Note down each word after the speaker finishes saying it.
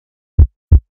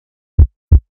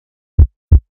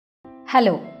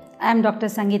Hello, I am Dr.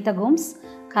 Sangeeta Gomes,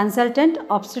 Consultant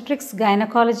Obstetrics,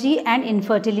 Gynecology and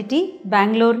Infertility,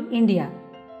 Bangalore, India.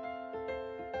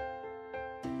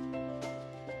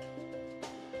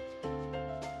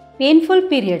 Painful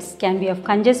periods can be of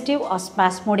congestive or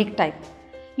spasmodic type.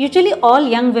 Usually all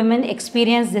young women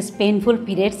experience these painful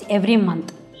periods every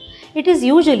month. It is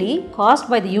usually caused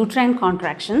by the uterine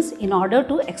contractions in order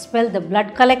to expel the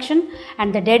blood collection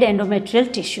and the dead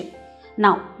endometrial tissue.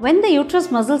 Now, when the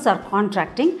uterus muscles are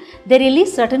contracting, they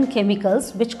release certain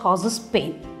chemicals which causes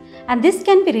pain, and this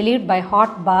can be relieved by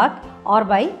hot bath or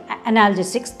by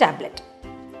analgesic tablet.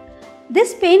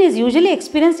 This pain is usually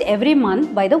experienced every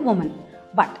month by the woman,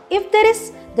 but if there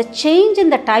is the change in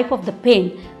the type of the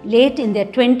pain late in their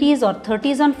 20s or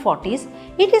 30s and 40s,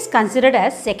 it is considered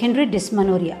as secondary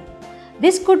dysmenorrhea.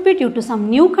 This could be due to some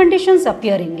new conditions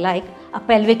appearing like a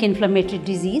pelvic inflammatory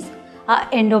disease,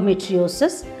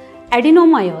 endometriosis,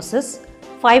 adenomyosis,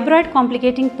 fibroid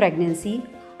complicating pregnancy,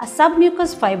 a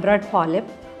submucus fibroid polyp,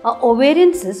 a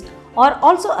ovarian cyst, or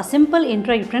also a simple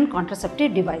intrauterine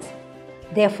contraceptive device.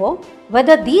 Therefore,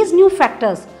 whether these new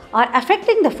factors are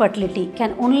affecting the fertility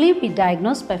can only be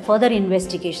diagnosed by further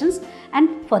investigations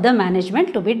and further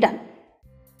management to be done.